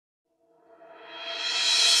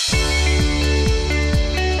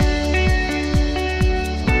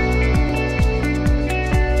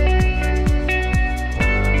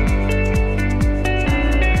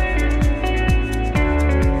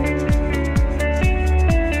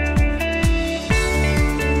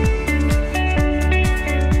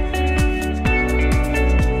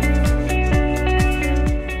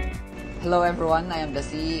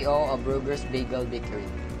saw a Bruegger's Bagel Bakery.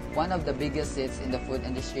 One of the biggest hits in the food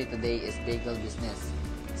industry today is bagel business.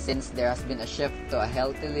 Since there has been a shift to a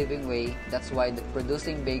healthy living way, that's why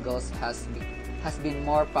producing bagels has been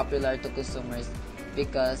more popular to consumers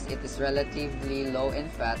because it is relatively low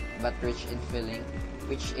in fat but rich in filling,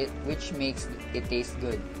 which makes it taste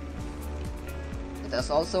good. It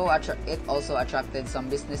also attracted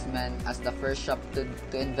some businessmen as the first shop to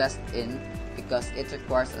invest in because it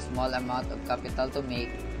requires a small amount of capital to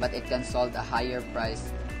make, but it can sold a higher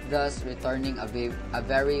price, thus returning a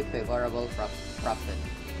very favorable profit.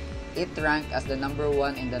 It ranked as the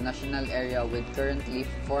 #1 in the national area with currently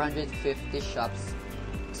 450 shops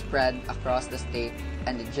spread across the state,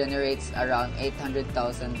 and it generates around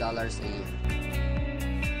 $800,000 a year.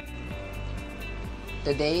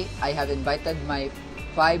 Today, I have invited my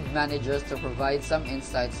 5 managers to provide some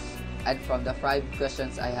insights and from the 5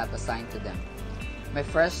 questions I have assigned to them. My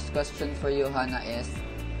first question for you, Hannah, is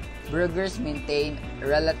Bruegger's maintain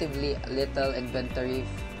relatively little inventory,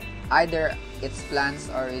 either its plants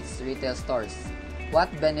or its retail stores. What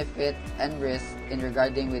benefit and risk in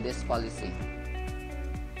regarding with this policy?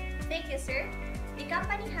 Thank you, sir. The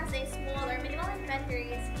company has a small or minimal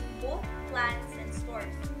inventories in both plants and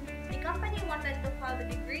stores. The company wanted to have the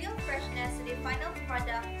degree of freshness to the final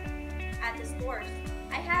product at the stores.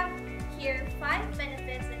 I have here 5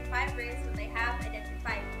 benefits and 5 risks that I have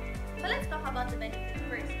identified. So let's talk about the benefit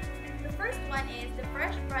first. The first one is the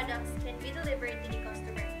fresh products can be delivered to the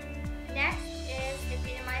customer. Next is it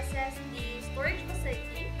minimizes the storage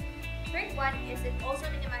facility. Third one is it also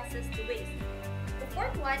minimizes the waste. The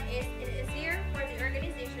fourth one is it is easier for the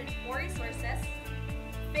organization more resources.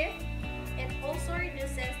 Fifth, it also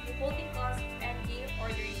reduces the holding cost and the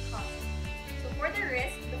ordering cost. So for the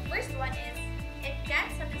risk, the first one is it can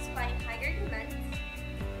satisfy higher demands.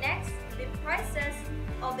 Next, the prices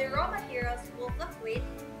of the raw materials will fluctuate.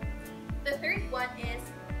 The third one is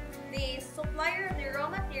the supplier of the raw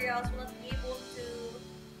materials will not be able to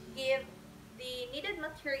give the needed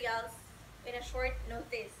materials in a short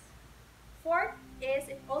notice. Fourth is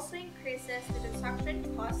it also increases the transaction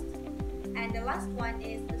cost. And the last one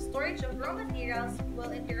is the storage of raw materials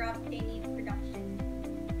will interrupt any production.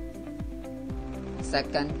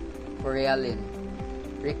 Second, for Realin.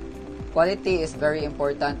 Quality is very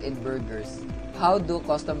important in Bruegger's. How do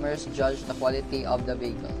customers judge the quality of the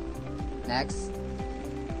bagel? Next,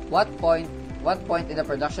 what point in the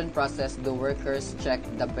production process do workers check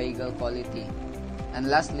the bagel quality? And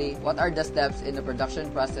lastly, what are the steps in the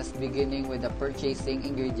production process beginning with the purchasing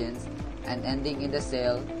ingredients and ending in the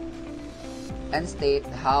sale? And state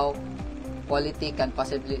how quality can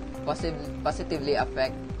positively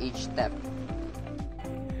affect each step.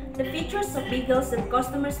 The features of bagels that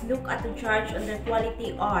customers look at to judge on their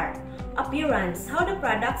quality are: appearance, how the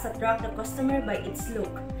products attract the customer by its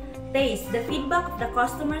look; taste, the feedback of the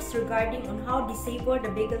customers regarding on how they savor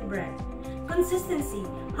the bagel bread; consistency,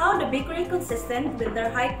 how the bakery consistent with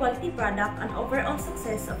their high quality product and overall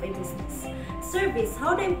success of a business; service,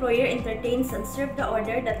 how the employer entertains and serves the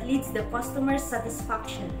order that leads the customer's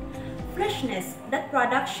satisfaction; freshness, that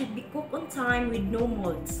product should be cooked on time with no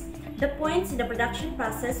molds. The points in the production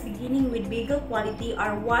process beginning with bagel quality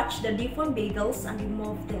are: watch the deformed bagels and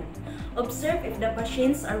remove them; observe if the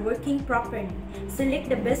machines are working properly; select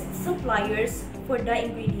the best suppliers for the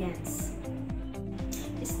ingredients.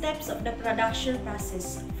 Steps of the production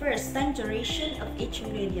process. First, time duration of each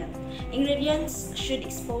ingredient. Ingredients should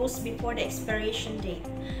expose before the expiration date.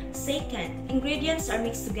 Second, ingredients are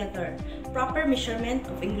mixed together. Proper measurement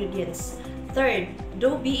of ingredients. Third,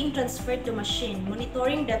 dough being transferred to machine.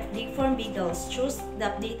 Monitoring that deformed bagels shows the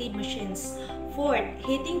updated machines. Fourth,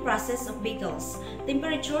 heating process of bagels.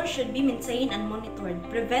 Temperature should be maintained and monitored.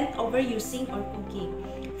 Prevent overusing or cooking.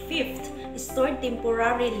 Fifth, stored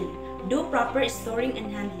temporarily. Do proper storing and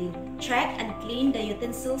handling. Check and clean the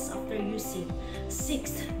utensils after using.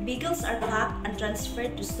 Sixth, bagels are packed and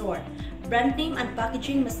transferred to store. Brand name and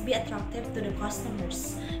packaging must be attractive to the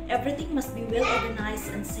customers. Everything must be well organized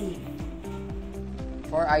and safe.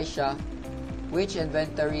 For Aisha, which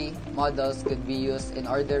inventory models could be used in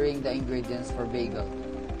ordering the ingredients for bagel?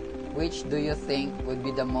 Which do you think would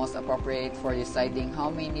be the most appropriate for deciding how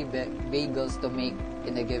many bagels to make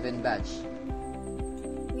in a given batch?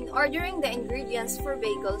 Ordering the ingredients for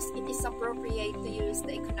bagels, it is appropriate to use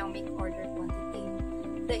the economic order quantity.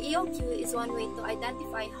 The EOQ is one way to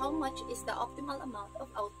identify how much is the optimal amount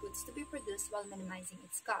of outputs to be produced while minimizing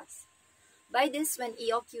its cost. By this, when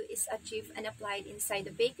EOQ is achieved and applied inside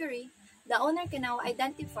the bakery, the owner can now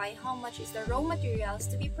identify how much is the raw materials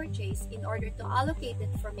to be purchased in order to allocate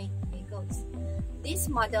it for making bagels. bagels. This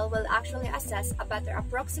model will actually assess a better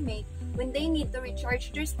approximate when they need to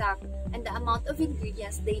recharge their stock and the amount of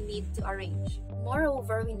ingredients they need to arrange.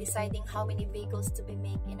 Moreover, when deciding how many bagels to be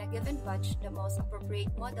made in a given batch, the most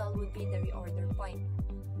appropriate model would be the reorder point.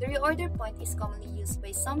 The reorder point is commonly used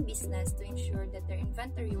by some business to ensure that their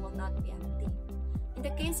inventory will not be empty. In the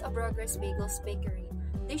case of Bruegger'S Bagel's bakery,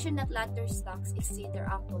 they should not let their stocks exceed their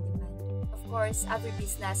actual demand. Of course, every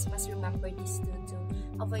business must remember this too to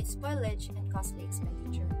avoid spoilage and costly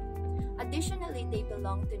expenditure. Additionally, they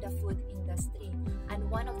belong to the food industry, and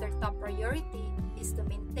one of their top priority is to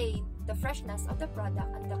maintain the freshness of the product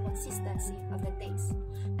and the consistency of the taste.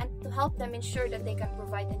 And to help them ensure that they can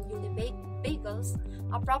provide the newly baked bagels,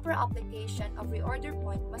 a proper application of reorder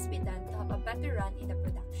point must be done to have a better run in the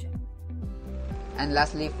production. And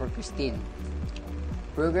lastly, for Christine,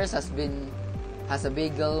 Bruegger's has a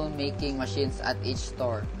bagel making machines at each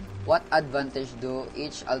store. What advantage do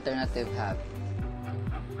each alternative have?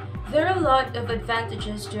 There are a lot of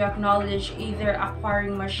advantages to acknowledge either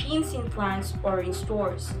acquiring machines in plants or in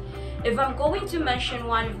stores. If I'm going to mention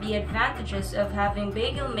one of the advantages of having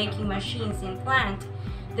bagel making machines in plant,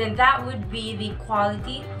 then that would be the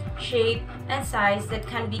quality, shape, and size that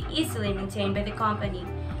can be easily maintained by the company.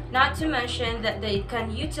 Not to mention that they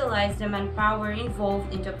can utilize the manpower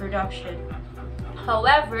involved in the production.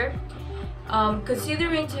 However,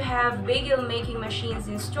 considering to have bagel making machines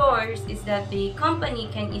in stores is that the company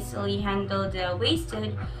can easily handle the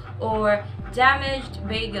wasted or damaged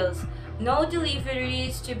bagels. No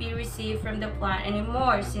deliveries to be received from the plant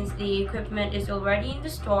anymore since the equipment is already in the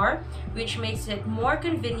store, which makes it more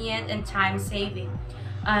convenient and time saving.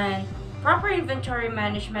 And proper inventory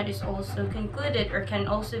management is also concluded or can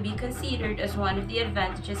also be considered as one of the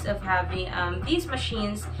advantages of having these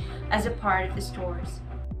machines as a part of the stores.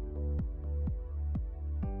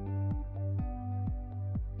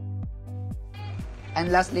 And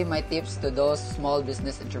lastly, my tips to those small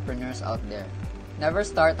business entrepreneurs out there. Never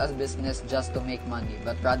start a business just to make money,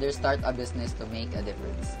 but rather start a business to make a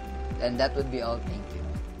difference. And that would be all. Thank you.